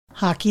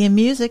Hockey and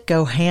music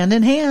go hand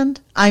in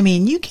hand. I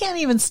mean, you can't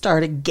even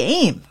start a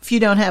game if you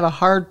don't have a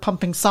hard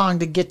pumping song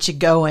to get you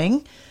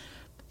going.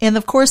 And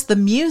of course, the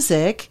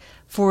music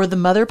for the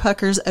Muther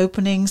Puckers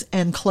openings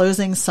and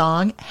closing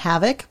song,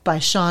 Havoc by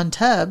Sean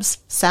Tubbs,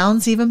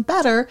 sounds even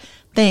better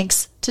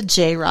thanks to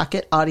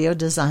J-Rocket Audio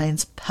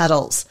Design's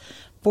pedals.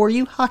 For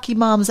you hockey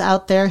moms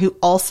out there who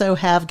also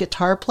have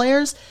guitar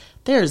players,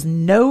 there's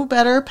no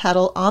better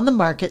pedal on the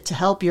market to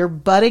help your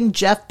budding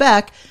Jeff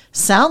Beck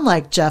sound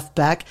like Jeff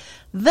Beck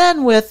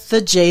than with the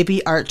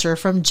JB Archer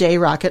from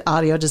J-Rocket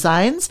Audio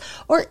Designs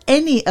or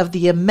any of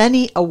the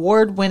many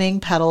award-winning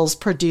pedals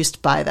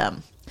produced by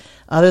them.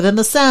 Other than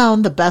the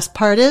sound, the best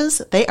part is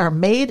they are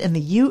made in the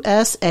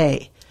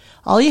USA.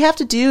 All you have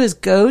to do is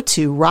go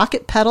to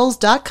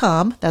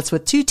rocketpedals.com, that's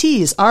with two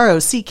T's,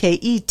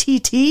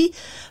 R-O-C-K-E-T-T,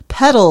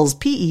 pedals,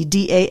 P-E-D-A-L-S.com,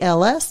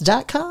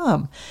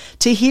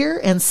 to hear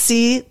and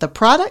see the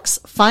products,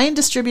 find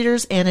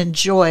distributors, and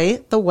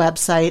enjoy the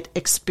website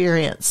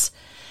experience.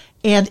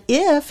 And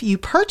if you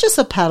purchase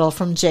a pedal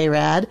from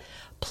JRAD,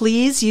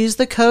 please use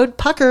the code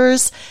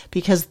PUCKERS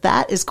because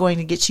that is going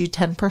to get you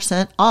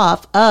 10%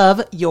 off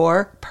of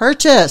your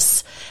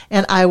purchase.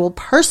 And I will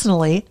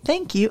personally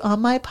thank you on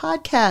my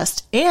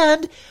podcast.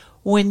 And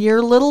when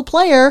your little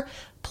player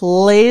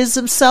plays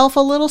himself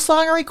a little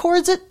song or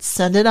records it,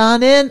 send it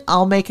on in.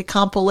 I'll make a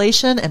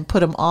compilation and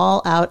put them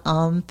all out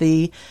on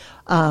the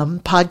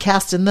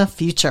podcast in the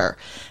future.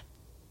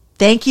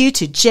 Thank you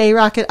to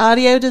J-Rocket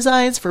Audio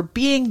Designs for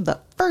being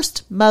the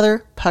first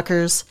Muther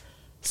Puckers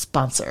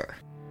sponsor.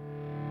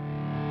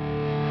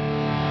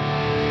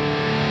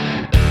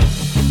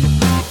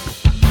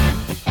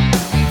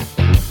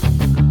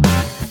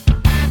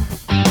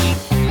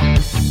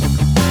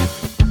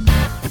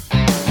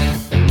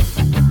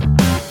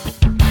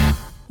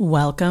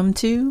 Welcome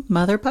to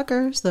Muther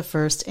Puckers, the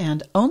first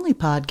and only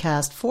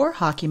podcast for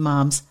hockey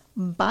moms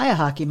by a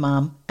hockey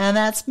mom, and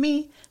that's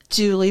me,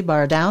 Julie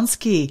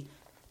Bardowski,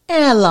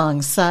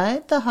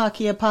 alongside the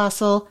hockey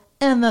apostle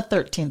and the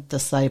 13th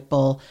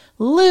disciple,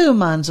 Lou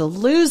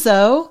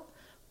Mangeluzzo.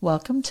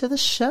 Welcome to the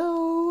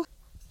show.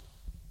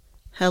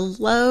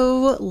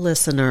 Hello,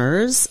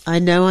 listeners. I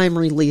know I'm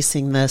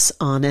releasing this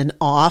on an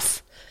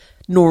off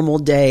normal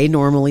day.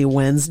 Normally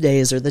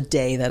Wednesdays are the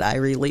day that I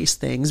release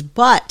things,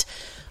 but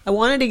I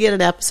wanted to get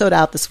an episode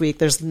out this week.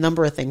 There's a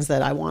number of things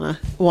that I want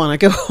to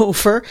go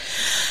over,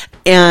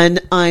 and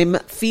I'm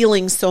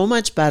feeling so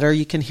much better.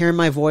 You can hear in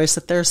my voice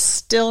that there's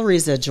still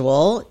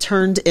residual.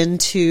 Turned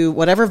into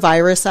whatever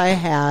virus I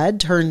had,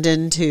 turned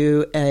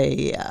into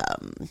a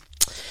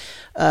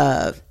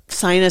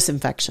sinus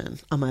infection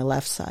on my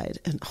left side,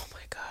 and oh my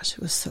gosh, it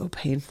was so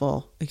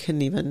painful. I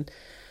couldn't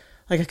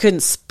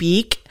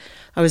speak.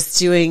 I was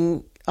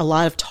doing a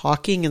lot of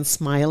talking and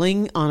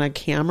smiling on a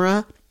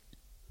camera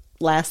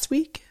last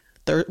week,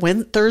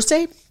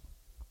 Thursday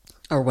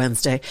or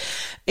Wednesday.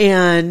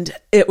 And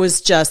it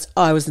was just,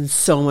 I was in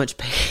so much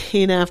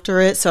pain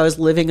after it. So I was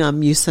living on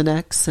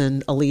Mucinex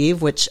and Aleve,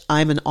 which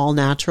I'm an all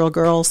natural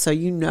girl. So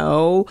you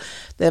know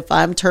that if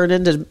I'm turned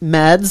into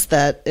meds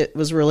that it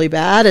was really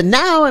bad. And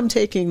now I'm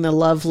taking the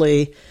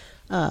lovely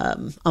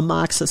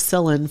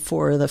amoxicillin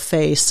for the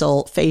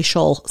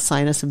facial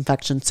sinus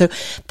infection. So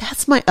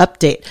that's my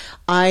update.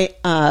 I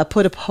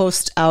put a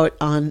post out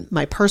on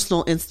my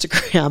personal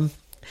Instagram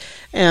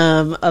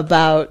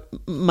about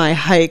my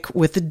hike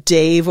with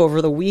Dave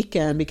over the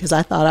weekend because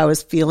I thought I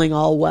was feeling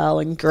all well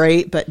and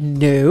great, but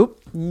nope.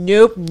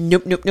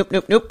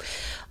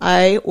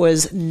 I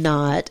was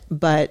not,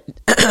 but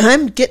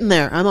I'm getting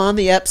there. I'm on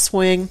the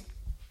upswing.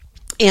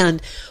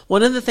 And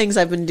one of the things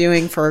I've been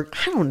doing for,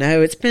 I don't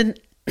know, it's been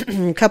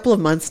a couple of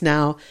months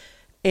now,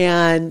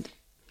 and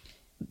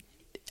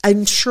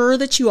I'm sure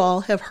that you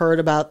all have heard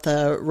about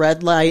the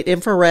red light,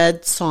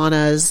 infrared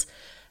saunas,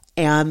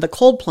 and the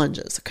cold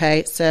plunges.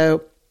 Okay.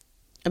 So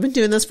I've been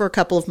doing this for a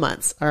couple of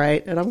months. All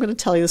right. And I'm going to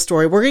tell you the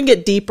story. We're going to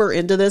get deeper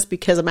into this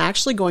because I'm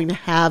actually going to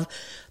have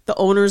the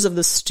owners of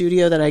the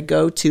studio that I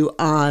go to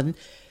on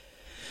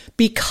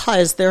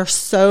because there's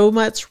so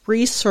much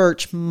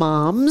research,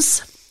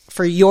 moms,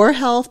 for your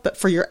health, but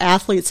for your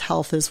athlete's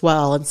health as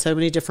well. And so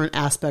many different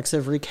aspects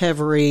of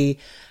recovery,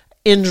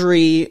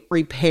 injury,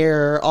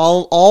 repair,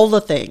 all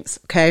the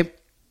things. Okay.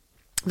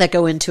 That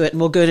go into it.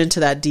 And we'll go into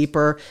that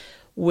deeper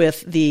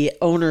with the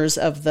owners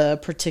of the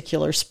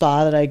particular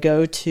spa that I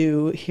go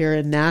to here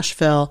in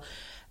Nashville.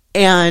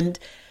 And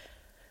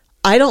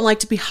I don't like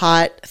to be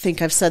hot. I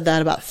think I've said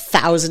that about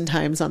 1,000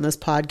 times on this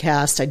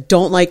podcast. I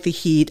don't like the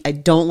heat. I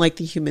don't like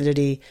the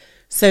humidity.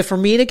 So for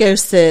me to go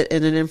sit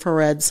in an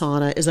infrared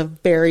sauna is a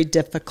very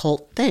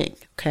difficult thing.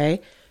 Okay.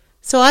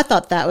 So I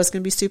thought that was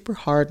going to be super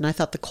hard. And I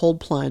thought the cold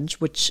plunge,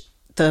 which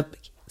the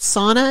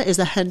sauna is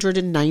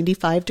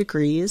 195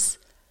 degrees.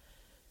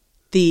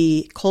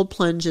 The cold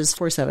plunge is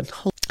 47.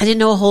 I didn't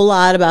know a whole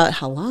lot about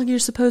how long you're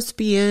supposed to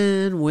be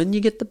in, when you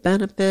get the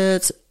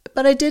benefits,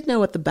 but I did know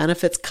what the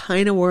benefits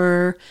kind of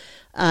were.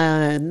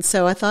 And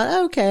so I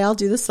thought, okay, I'll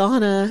do the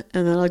sauna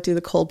and then I'll do the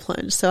cold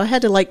plunge. So I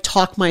had to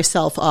talk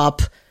myself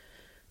up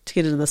to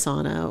get into the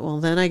sauna. Well,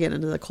 then I get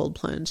into the cold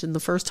plunge. And the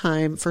first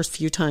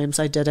few times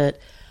I did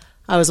it,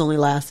 I was only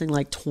lasting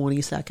like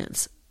 20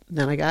 seconds.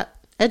 Then I got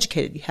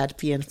educated. You had to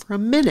be in for a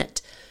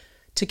minute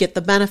to get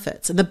the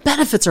benefits. And the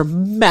benefits are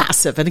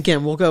massive. And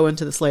again, we'll go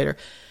into this later.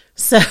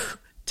 So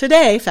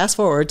today, fast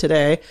forward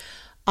today,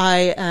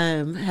 I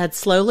had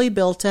slowly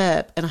built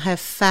up and I have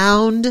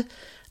found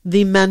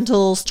the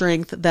mental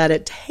strength that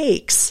it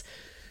takes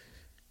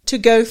to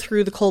go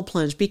through the cold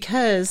plunge,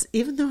 because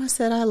even though I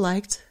said I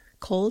liked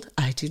cold,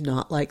 I do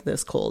not like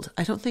this cold.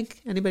 I don't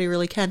think anybody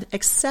really can,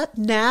 except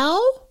now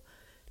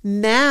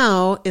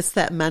it's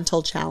that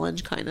mental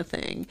challenge kind of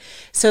thing.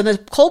 So the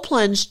cold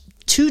plunge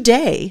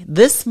today,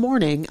 this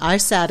morning, I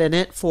sat in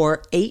it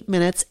for 8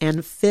 minutes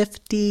and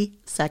 50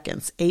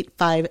 seconds,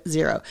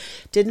 850.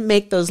 Didn't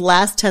make those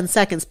last 10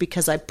 seconds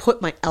because I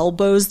put my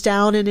elbows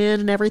down and in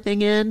and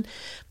everything in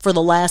for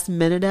the last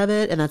minute of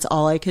it, and that's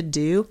all I could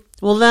do.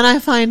 Well, then I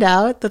find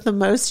out that the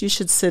most you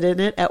should sit in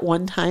it at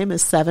one time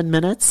is 7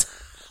 minutes.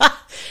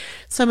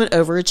 So I'm an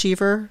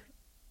overachiever,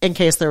 in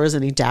case there was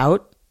any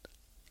doubt.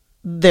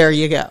 There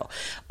you go.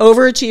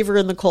 Overachiever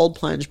in the cold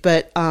plunge.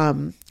 But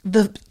I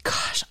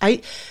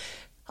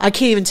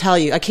can't even tell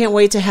you. I can't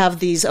wait to have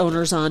these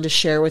owners on to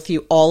share with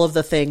you all of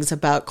the things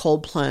about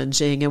cold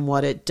plunging and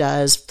what it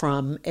does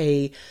from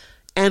a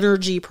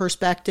energy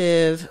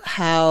perspective,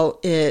 how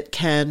it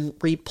can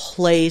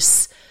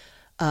replace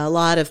a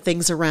lot of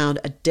things around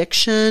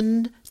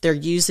addiction. They're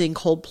using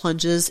cold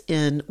plunges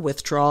in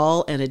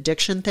withdrawal and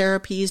addiction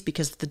therapies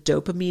because of the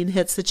dopamine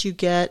hits that you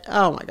get.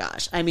 Oh my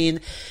gosh. I mean,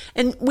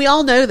 and we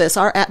all know this.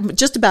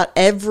 Just about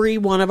every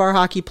one of our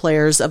hockey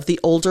players of the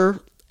older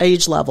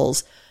age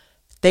levels,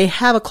 they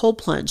have a cold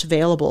plunge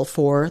available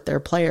for their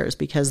players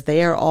because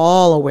they are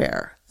all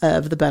aware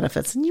of the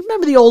benefits. And you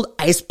remember the old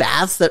ice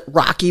baths that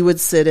Rocky would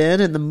sit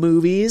in the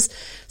movies.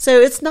 So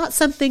it's not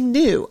something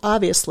new,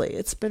 obviously.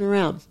 It's been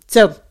around.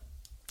 So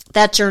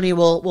that journey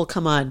will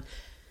come on.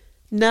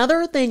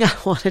 Another thing I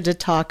wanted to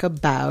talk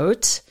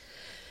about,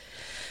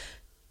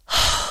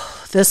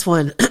 this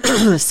one.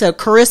 So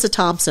Carissa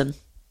Thompson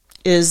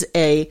is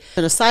a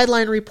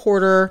sideline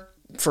reporter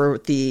for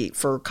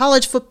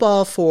college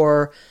football,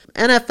 for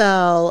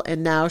NFL,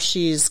 and now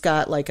she's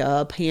got like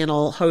a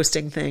panel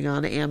hosting thing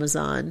on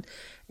Amazon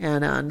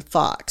and on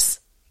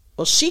Fox.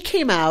 Well, she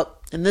came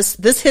out, and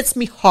this hits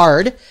me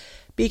hard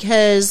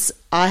because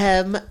I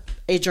am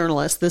a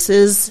journalist. This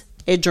is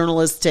a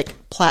journalistic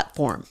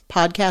platform.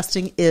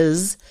 Podcasting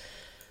is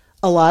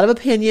a lot of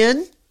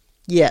opinion,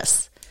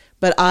 yes,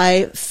 but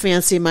I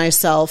fancy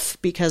myself,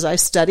 because I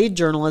studied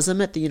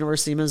journalism at the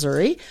University of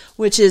Missouri,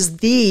 which is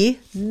the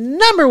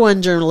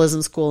 #1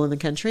 journalism school in the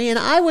country. And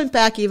I went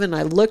back I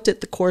looked at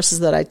the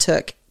courses that I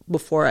took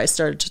before I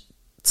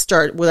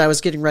when I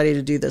was getting ready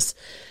to do this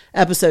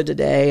episode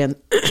today. And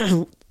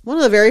one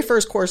of the very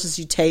first courses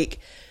you take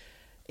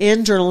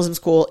in journalism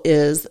school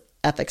is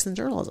ethics in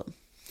journalism.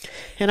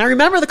 And I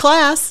remember the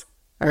class.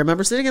 I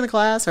remember sitting in the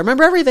class. I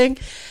remember everything.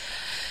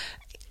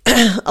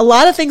 A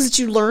lot of things that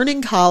you learn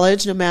in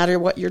college, no matter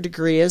what your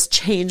degree is,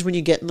 change when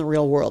you get in the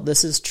real world.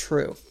 This is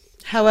true.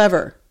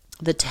 However,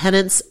 the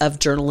tenets of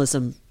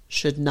journalism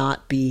should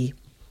not be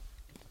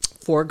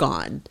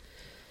foregone.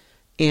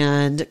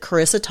 And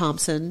Carissa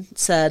Thompson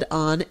said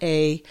on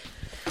a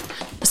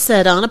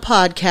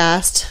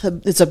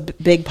podcast, it's a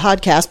big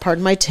podcast,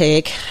 pardon my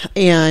take,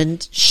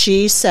 and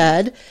she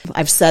said,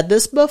 I've said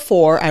this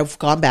before, I've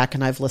gone back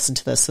and I've listened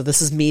to this, so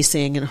this is me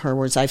saying in her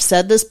words, I've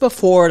said this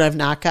before and I've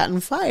not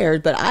gotten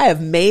fired, but I have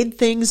made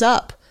things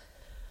up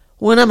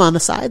when I'm on the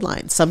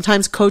sidelines.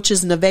 Sometimes coach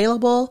isn't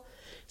available,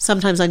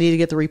 sometimes I need to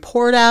get the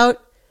report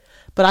out,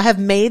 but I have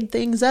made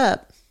things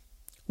up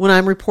when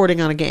I'm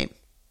reporting on a game.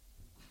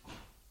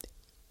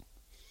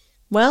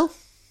 Well,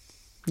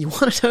 you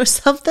want to know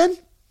something?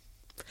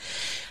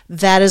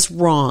 That is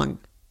wrong.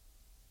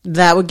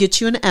 That would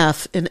get you an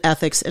F in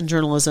ethics and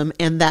journalism,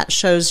 and that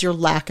shows your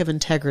lack of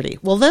integrity.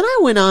 Well, then I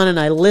went on and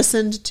I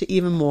listened to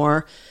even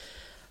more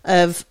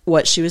of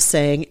what she was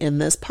saying in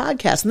this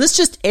podcast. And this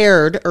just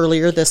aired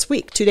earlier this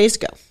week, 2 days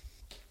ago.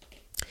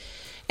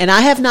 And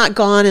I have not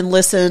gone and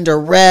listened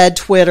or read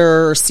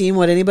Twitter or seen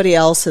what anybody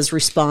else has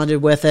responded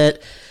with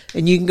it.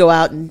 And you can go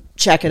out and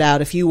check it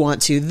out if you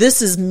want to.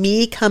 This is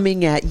me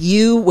coming at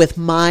you with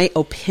my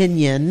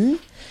opinion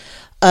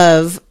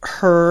of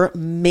her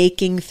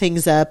making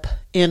things up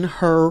in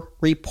her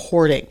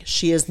reporting.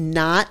 She is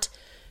not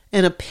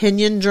an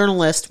opinion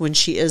journalist when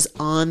she is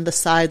on the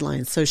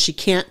sidelines, so she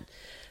can't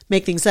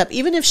make things up.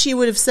 Even if she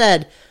would have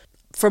said,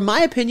 from my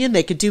opinion,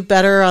 they could do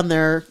better on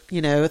their,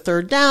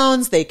 third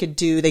downs, they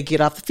get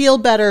off the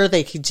field better,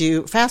 they could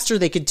do faster,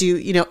 they could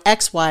do,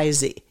 X, Y,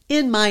 Z.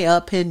 In my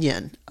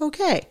opinion.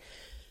 Okay.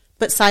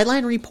 But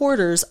sideline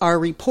reporters are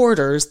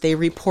reporters. They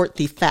report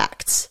the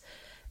facts.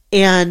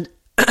 And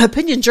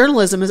opinion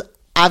journalism has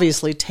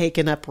obviously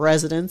taken up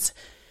residence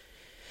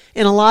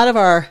in a lot of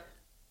our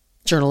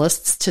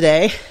journalists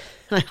today.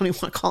 I don't even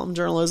want to call them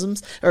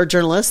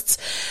journalists,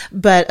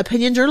 but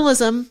opinion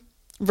journalism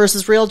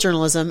versus real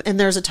journalism. And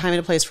there's a time and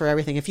a place for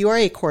everything. If you are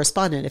a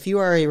correspondent, if you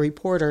are a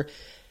reporter,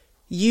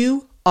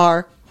 you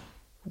are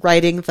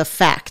writing the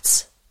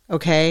facts.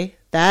 Okay.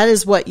 That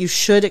is what you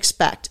should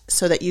expect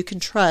so that you can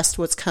trust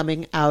what's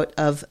coming out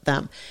of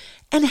them.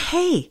 And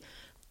hey,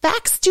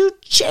 facts do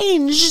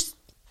change.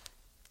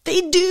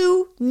 They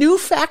do. New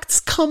facts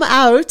come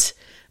out.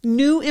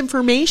 New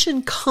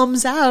information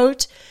comes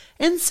out.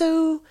 And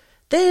so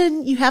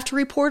then you have to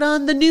report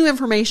on the new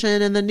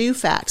information and the new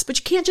facts. But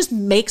you can't just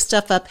make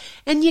stuff up.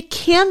 And you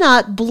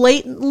cannot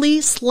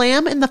blatantly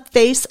slam in the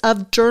face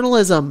of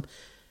journalism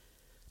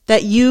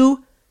that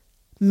you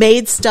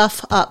made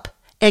stuff up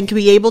and can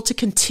be able to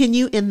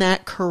continue in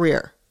that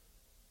career.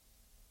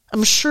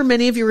 I'm sure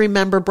many of you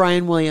remember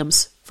Brian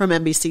Williams from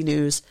NBC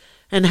News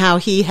and how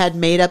he had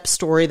made up a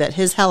story that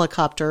his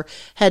helicopter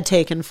had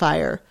taken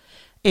fire.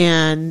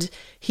 And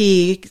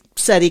he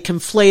said he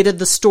conflated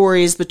the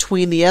stories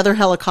between the other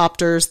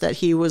helicopters that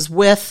he was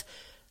with,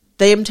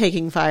 them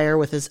taking fire,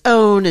 with his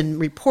own and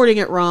reporting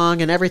it wrong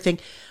and everything.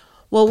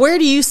 Well, where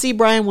do you see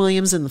Brian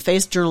Williams in the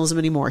face of journalism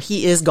anymore?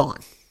 He is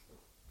gone.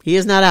 He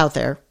is not out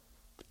there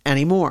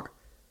anymore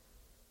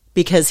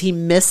because he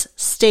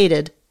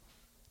misstated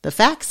the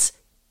facts.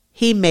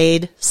 He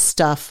made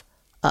stuff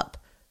up,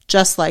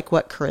 just like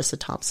what Carissa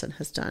Thompson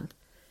has done.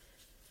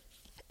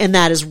 And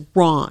that is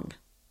wrong.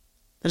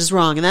 That is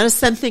wrong. And that is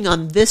something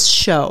on this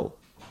show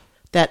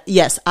that,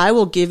 yes, I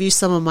will give you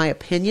some of my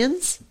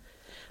opinions,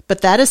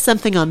 but that is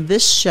something on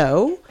this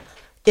show.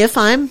 If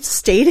I'm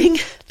stating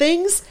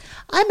things,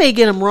 I may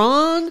get them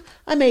wrong.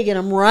 I may get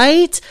them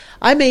right.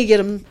 I may get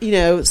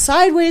them,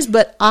 sideways,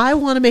 but I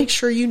want to make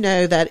sure you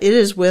know that it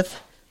is with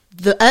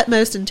the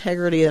utmost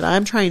integrity that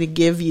I'm trying to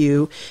give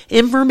you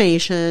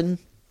information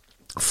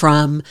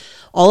from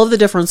all of the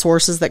different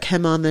sources that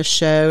come on this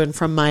show and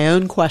from my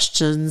own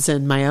questions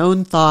and my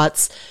own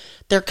thoughts.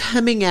 They're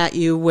coming at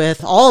you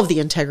with all of the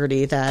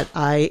integrity that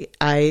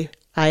I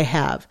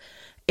have.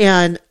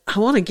 And I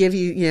want to give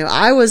you,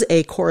 I was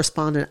a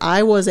correspondent.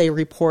 I was a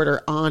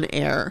reporter on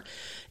air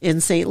in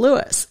St.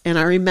 Louis. And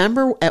I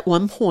remember at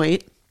one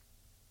point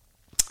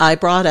I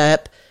brought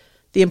up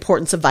the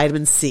importance of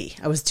vitamin C.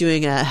 I was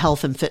doing a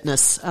health and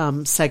fitness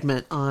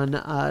segment on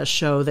a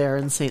show there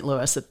in St.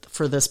 Louis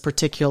for this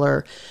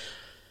particular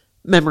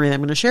memory that I'm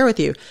going to share with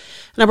you.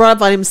 And I brought up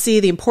vitamin C,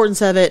 the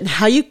importance of it, and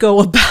how you go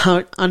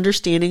about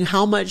understanding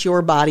how much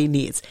your body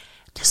needs.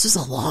 This was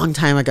a long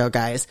time ago,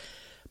 guys.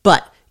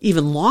 But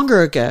even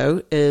longer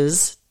ago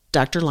is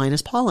Dr.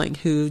 Linus Pauling,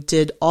 who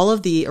did all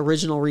of the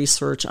original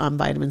research on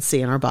vitamin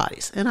C in our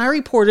bodies. And I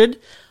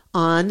reported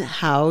on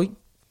how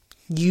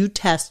you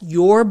test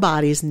your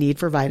body's need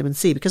for vitamin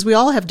C, because we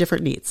all have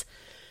different needs.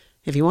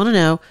 If you want to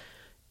know,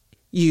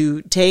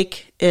 you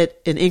take it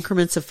in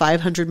increments of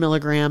 500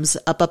 milligrams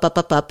up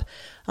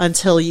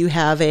until you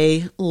have a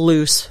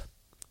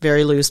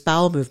very loose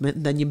bowel movement.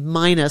 And then you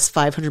minus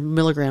 500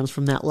 milligrams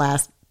from that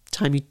last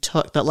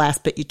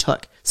bit you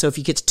took. So if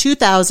you get to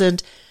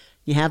 2,000,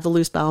 you have the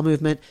loose bowel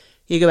movement,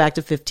 you go back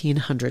to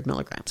 1,500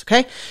 milligrams.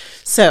 Okay.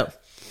 So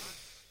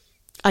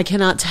I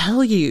cannot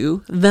tell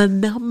you the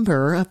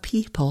number of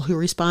people who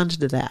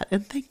responded to that.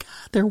 And thank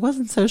God there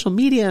wasn't social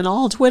media and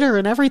all Twitter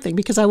and everything,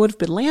 because I would have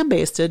been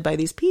lambasted by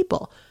these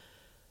people.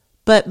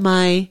 But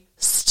my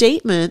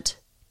statement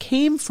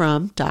came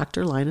from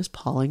Dr. Linus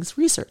Pauling's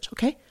research,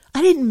 okay?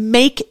 I didn't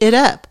make it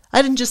up.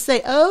 I didn't just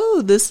say,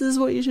 oh, this is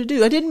what you should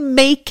do. I didn't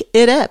make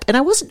it up. And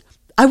I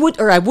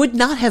would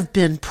not have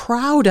been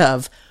proud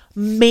of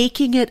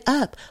making it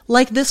up,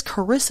 like this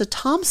Carissa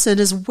Thompson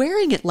is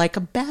wearing it like a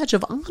badge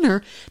of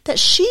honor that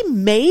she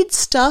made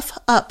stuff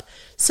up.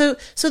 So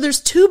there's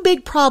two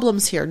big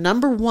problems here.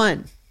 Number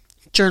one,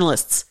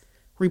 journalists,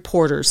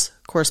 reporters,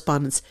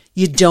 correspondents,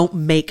 you don't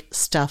make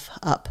stuff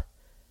up.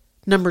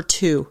 Number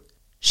two,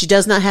 she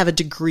does not have a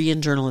degree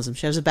in journalism.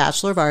 She has a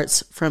Bachelor of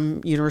Arts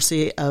from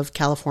University of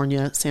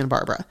California, Santa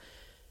Barbara.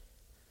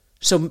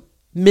 So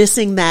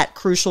missing that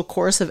crucial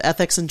course of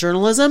ethics and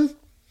journalism,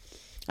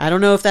 I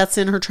don't know if that's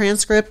in her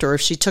transcript or if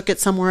she took it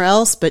somewhere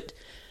else, but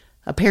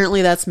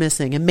apparently that's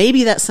missing. And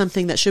maybe that's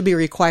something that should be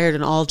required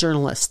in all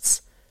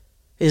journalists,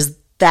 is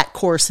that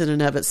course in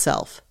and of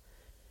itself.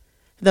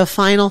 The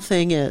final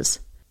thing is,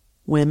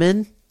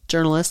 women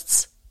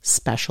journalists,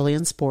 especially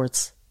in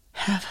sports,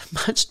 have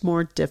a much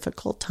more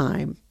difficult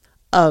time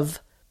of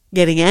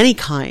getting any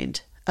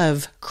kind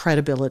of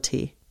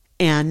credibility.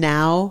 And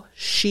now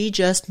she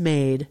just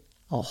made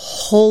a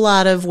whole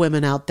lot of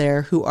women out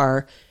there who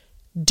are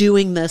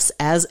doing this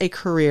as a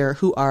career,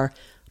 who are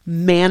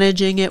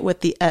managing it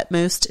with the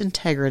utmost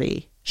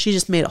integrity. She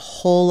just made a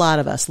whole lot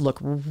of us look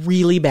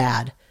really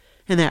bad.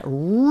 And that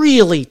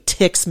really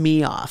ticks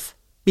me off,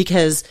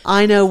 because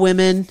I know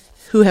women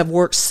who have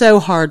worked so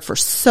hard for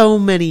so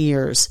many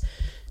years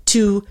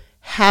to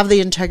have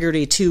the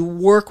integrity, to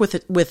work with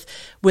it, with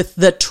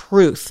the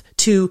truth,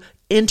 to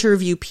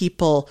interview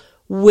people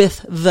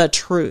with the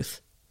truth,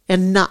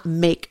 and not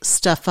make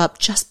stuff up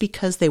just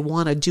because they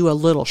want to do a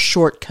little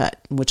shortcut,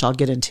 which I'll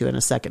get into in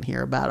a second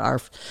here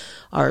about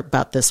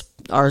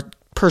our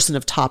person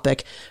of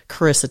topic,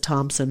 Carissa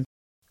Thompson.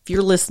 If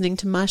you're listening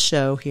to my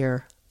show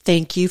here,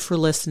 thank you for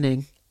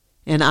listening.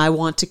 And I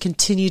want to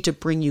continue to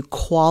bring you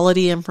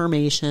quality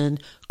information,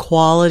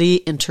 quality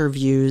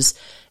interviews,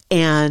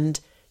 and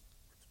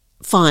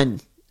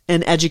fun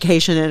and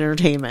education and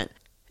entertainment.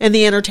 And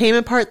the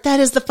entertainment part, that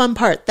is the fun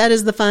part. That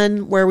is the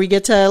fun where we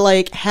get to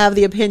like have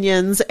the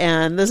opinions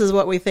and this is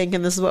what we think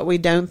and this is what we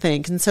don't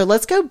think. And so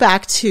let's go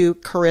back to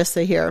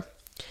Carissa here.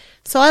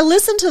 So I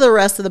listened to the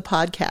rest of the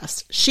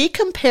podcast. She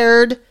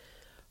compared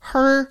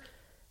her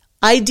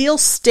ideal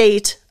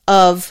state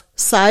of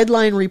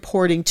sideline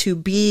reporting to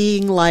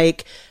being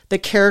like the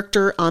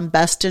character on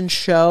Best in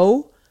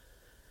Show.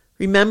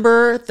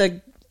 Remember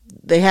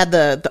they had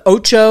the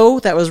Ocho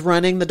that was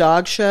running the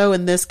dog show,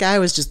 and this guy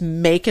was just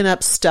making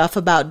up stuff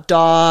about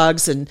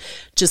dogs and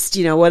just,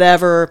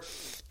 whatever.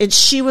 And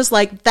she was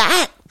like,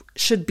 that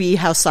should be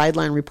how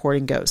sideline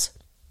reporting goes.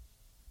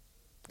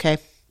 Okay.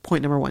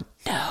 Point number 1.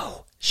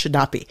 No, should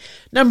not be.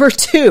 Number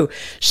 2,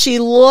 she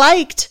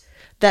liked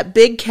that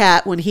Big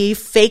Cat when he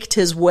faked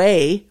his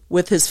way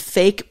with his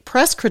fake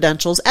press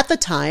credentials at the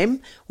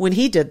time when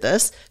he did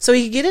this, so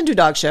he could get into a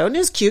dog show. And it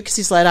was cute because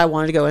he's like, I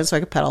wanted to go in so I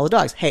could pet all the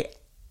dogs. Hey,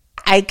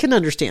 I can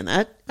understand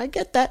that. I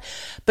get that.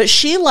 But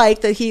she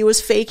liked that he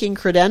was faking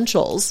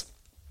credentials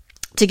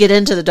to get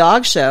into the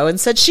dog show and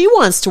said she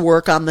wants to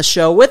work on the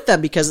show with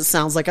them because it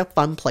sounds like a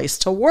fun place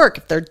to work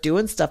if they're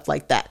doing stuff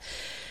like that.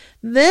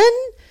 Then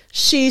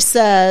she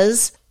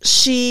says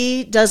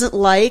she doesn't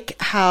like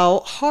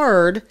how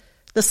hard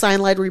the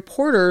sideline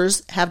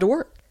reporters have to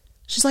work.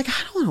 She's like, I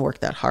don't want to work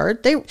that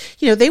hard. They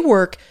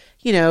work,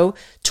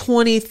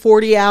 20,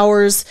 40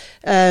 hours,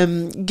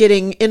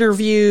 getting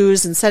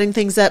interviews and setting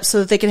things up so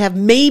that they can have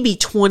maybe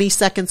 20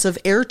 seconds of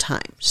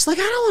airtime. She's like,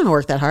 I don't want to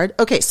work that hard.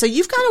 Okay. So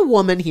you've got a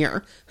woman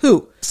here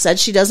who said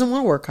she doesn't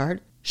want to work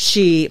hard.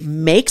 She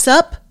makes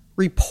up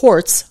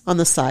reports on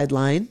the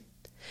sideline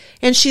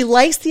and she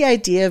likes the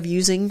idea of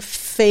using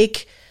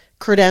fake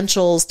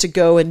credentials to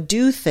go and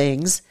do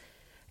things.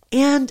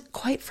 And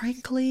quite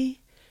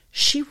frankly,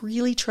 she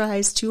really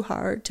tries too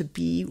hard to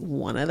be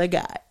one of the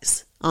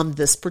guys on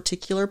this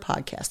particular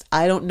podcast.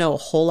 I don't know a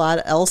whole lot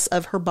else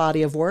of her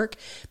body of work,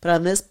 but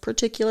on this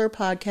particular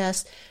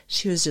podcast,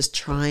 she was just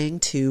trying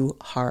too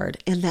hard.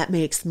 And that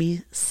makes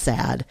me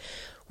sad.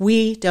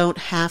 We don't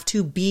have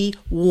to be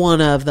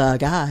one of the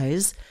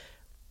guys.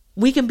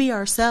 We can be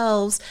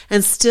ourselves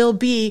and still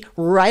be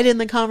right in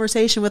the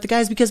conversation with the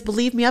guys, because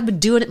believe me, I've been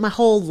doing it my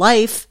whole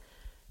life.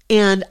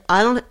 And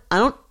I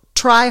don't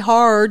try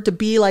hard to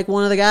be like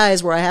one of the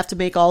guys where I have to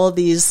make all of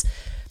these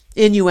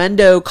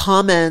innuendo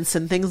comments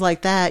and things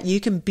like that. You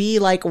can be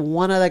like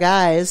one of the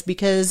guys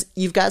because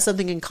you've got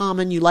something in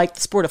common. You like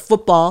the sport of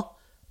football,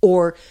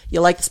 or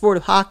you like the sport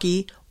of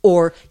hockey,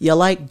 or you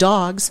like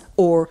dogs,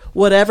 or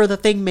whatever the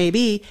thing may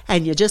be,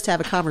 and you just have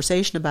a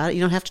conversation about it.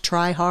 You don't have to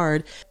try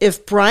hard.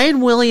 If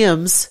Brian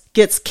Williams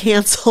gets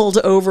canceled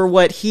over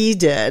what he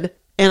did,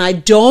 and I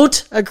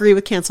don't agree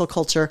with cancel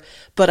culture,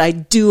 but I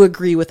do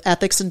agree with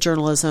ethics and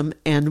journalism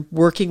and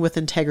working with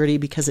integrity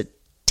because it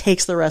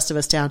takes the rest of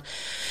us down.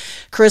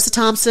 Carissa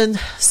Thompson,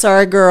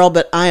 sorry girl,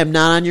 but I am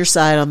not on your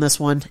side on this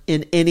one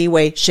in any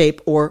way,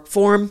 shape, or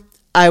form.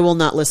 I will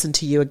not listen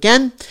to you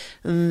again.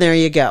 And there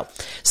you go.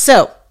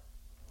 So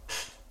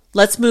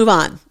let's move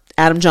on.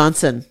 Adam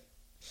Johnson.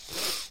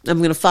 I'm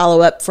going to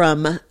follow up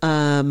from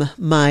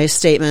my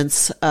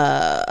statements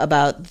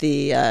about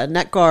the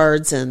neck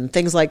guards and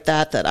things like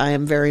that I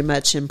am very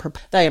much that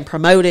I am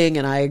promoting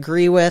and I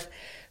agree with.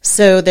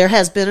 So there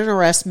has been an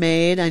arrest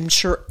made. I'm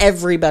sure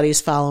everybody's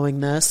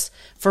following this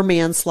for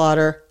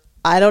manslaughter.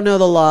 I don't know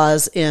the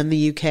laws in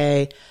the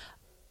UK.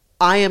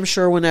 I am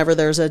sure whenever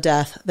there's a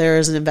death, there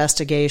is an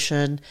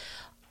investigation.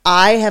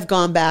 I have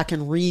gone back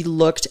and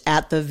re-looked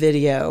at the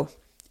video,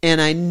 and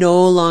I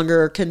no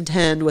longer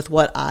contend with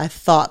what I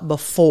thought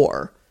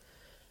before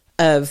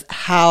of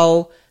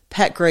how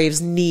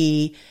Petgrave's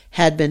knee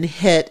had been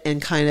hit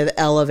and kind of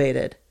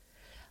elevated.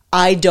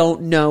 I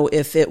don't know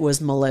if it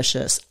was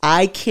malicious.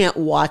 I can't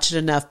watch it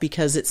enough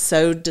because it's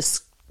so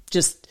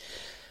just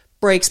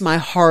breaks my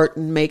heart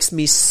and makes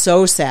me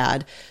so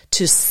sad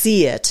to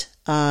see it,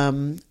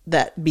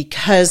 that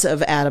because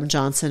of Adam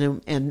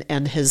Johnson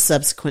and his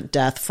subsequent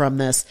death from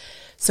this.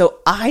 So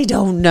I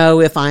don't know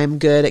if I'm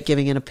good at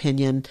giving an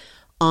opinion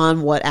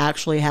on what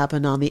actually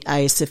happened on the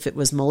ice, if it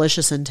was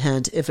malicious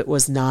intent, if it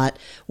was not.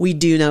 We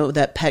do know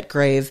that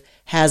Petgrave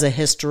has a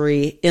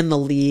history in the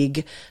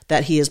league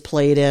that he has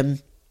played in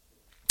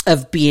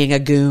of being a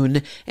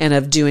goon and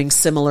of doing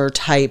similar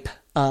type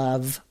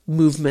of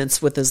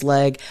movements with his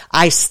leg.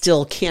 I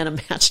still can't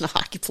imagine a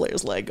hockey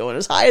player's leg going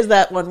as high as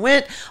that one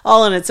went,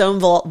 all on its own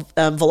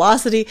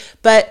velocity.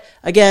 But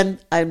again,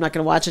 I'm not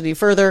going to watch any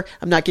further.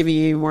 I'm not giving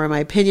you any more of my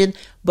opinion.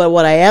 But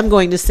what I am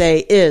going to say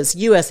is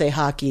USA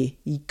Hockey,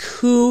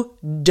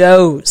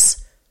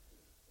 kudos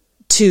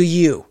to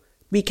you,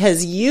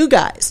 because you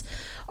guys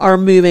are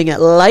moving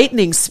at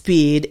lightning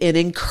speed in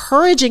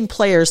encouraging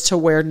players to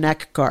wear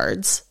neck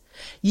guards.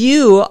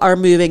 You are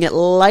moving at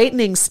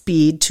lightning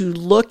speed to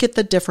look at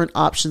the different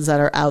options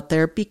that are out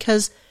there,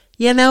 because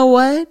you know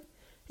what?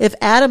 If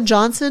Adam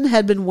Johnson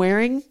had been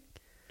wearing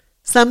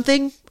some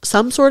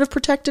sort of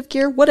protective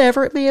gear,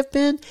 whatever it may have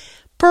been,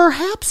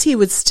 perhaps he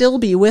would still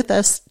be with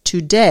us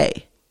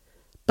today.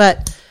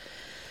 But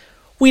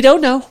We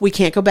don't know. We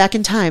can't go back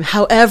in time.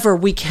 However,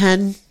 we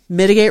can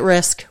mitigate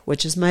risk,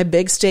 which is my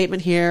big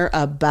statement here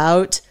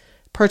about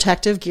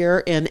protective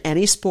gear in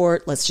any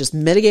sport. Let's just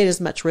mitigate as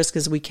much risk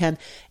as we can.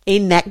 A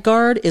neck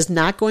guard is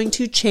not going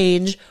to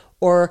change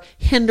or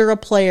hinder a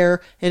player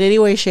in any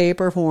way,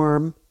 shape, or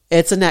form.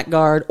 It's a neck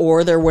guard,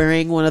 or they're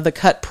wearing one of the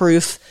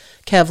cut-proof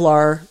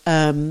Kevlar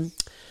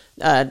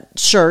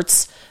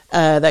shirts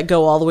that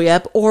go all the way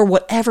up, or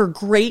whatever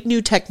great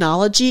new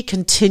technology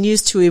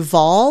continues to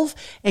evolve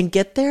and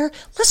get there.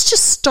 Let's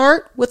just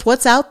start with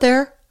what's out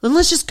there. And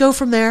let's just go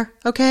from there,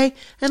 okay?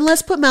 And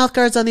let's put mouth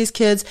guards on these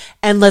kids,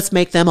 and let's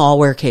make them all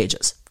wear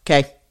cages,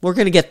 okay? We're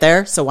going to get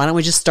there, so why don't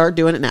we just start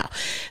doing it now?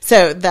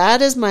 So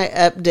that is my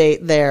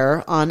update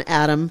there on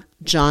Adam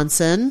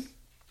Johnson.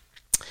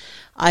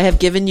 I have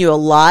given you a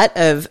lot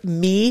of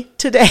me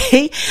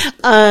today,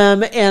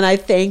 and I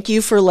thank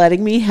you for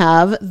letting me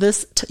have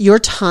this your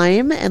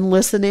time and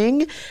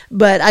listening.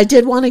 But I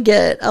did want to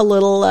get a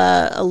little,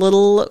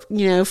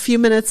 few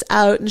minutes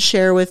out and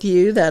share with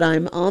you that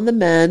I'm on the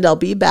mend. I'll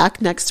be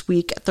back next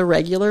week at the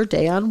regular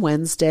day on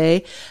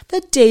Wednesday,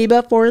 the day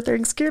before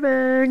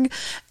Thanksgiving,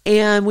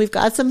 and we've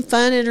got some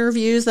fun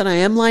interviews that I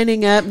am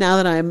lining up now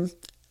that I'm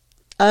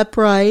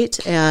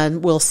upright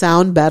and will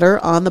sound better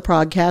on the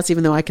podcast,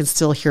 even though I can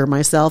still hear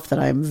myself that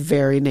I'm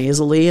very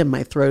nasally and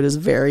my throat is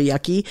very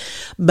yucky.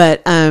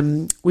 But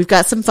we've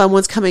got some fun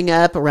ones coming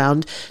up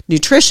around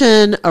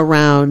nutrition,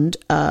 around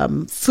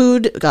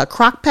food, got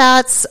crock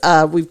pats.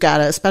 We've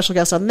got a special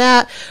guest on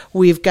that.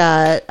 We've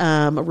got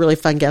a really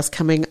fun guest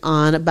coming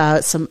on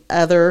about some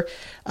other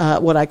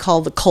what I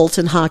call the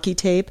Colton hockey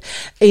tape,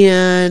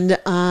 and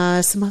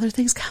some other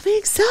things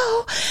coming.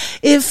 So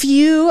if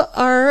you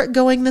are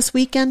going this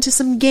weekend to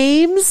some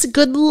games,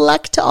 good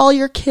luck to all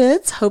your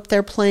kids. Hope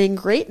they're playing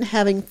great and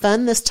having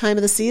fun this time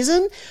of the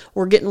season.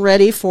 We're getting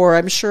ready for,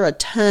 I'm sure, a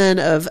ton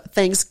of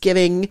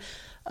Thanksgiving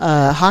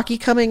hockey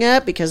coming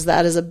up, because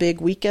that is a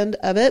big weekend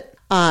of it.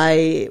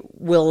 I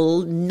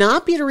will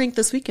not be at a rink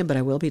this weekend, but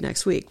I will be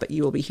next week. But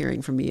you will be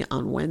hearing from me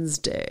on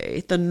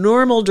Wednesday, the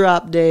normal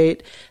drop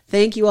date.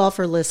 Thank you all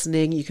for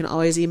listening. You can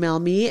always email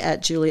me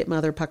at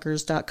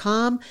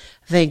julie@motherpuckers.com.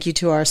 Thank you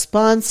to our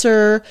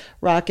sponsor,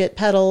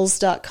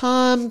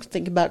 rocketpedals.com.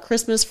 Think about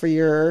Christmas for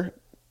your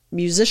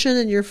musician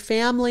and your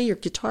family, your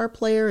guitar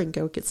player, and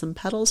go get some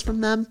pedals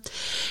from them.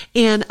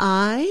 And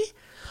I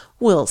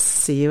will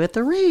see you at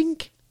the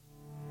rink.